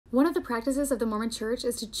One of the practices of the Mormon Church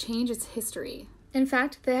is to change its history. In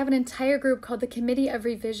fact, they have an entire group called the Committee of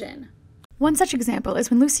Revision. One such example is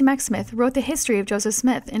when Lucy Mack Smith wrote the history of Joseph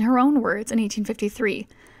Smith in her own words in 1853,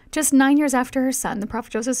 just 9 years after her son, the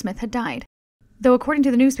prophet Joseph Smith, had died. Though according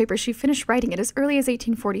to the newspaper, she finished writing it as early as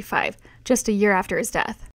 1845, just a year after his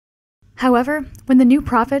death. However, when the new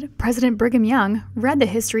prophet, President Brigham Young, read the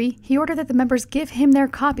history, he ordered that the members give him their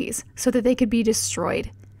copies so that they could be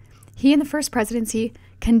destroyed. He and the First Presidency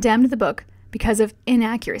condemned the book because of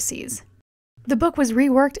inaccuracies. The book was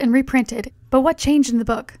reworked and reprinted, but what changed in the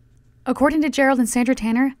book? According to Jerald and Sandra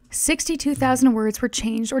Tanner, 62,000 words were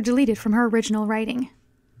changed or deleted from her original writing.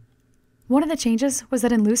 One of the changes was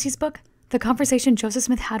that in Lucy's book, the conversation Joseph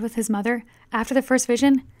Smith had with his mother after the first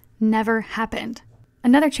vision never happened.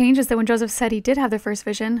 Another change is that when Joseph said he did have the first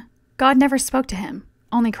vision, God never spoke to him,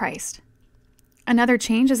 only Christ. Another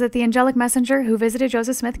change is that the angelic messenger who visited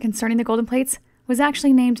Joseph Smith concerning the golden plates was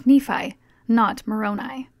actually named Nephi, not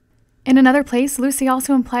Moroni. In another place, Lucy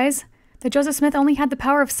also implies that Joseph Smith only had the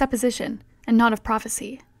power of supposition and not of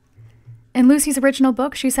prophecy. In Lucy's original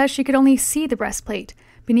book, she says she could only see the breastplate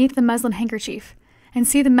beneath the muslin handkerchief and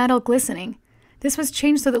see the metal glistening. This was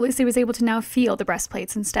changed so that Lucy was able to now feel the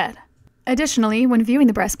breastplates instead. Additionally, when viewing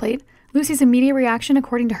the breastplate, Lucy's immediate reaction,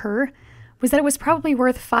 according to her, was that it was probably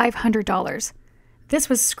worth $500. This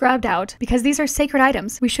was scrubbed out because these are sacred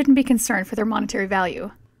items. We shouldn't be concerned for their monetary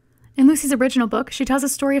value. In Lucy's original book, she tells a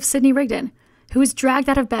story of Sidney Rigdon, who was dragged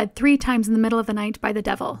out of bed 3 times in the middle of the night by the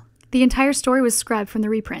devil. The entire story was scrubbed from the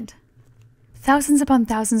reprint. Thousands upon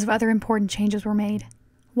thousands of other important changes were made.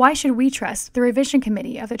 Why should we trust the Revision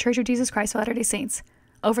Committee of the Church of Jesus Christ of Latter-day Saints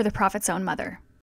over the prophet's own mother?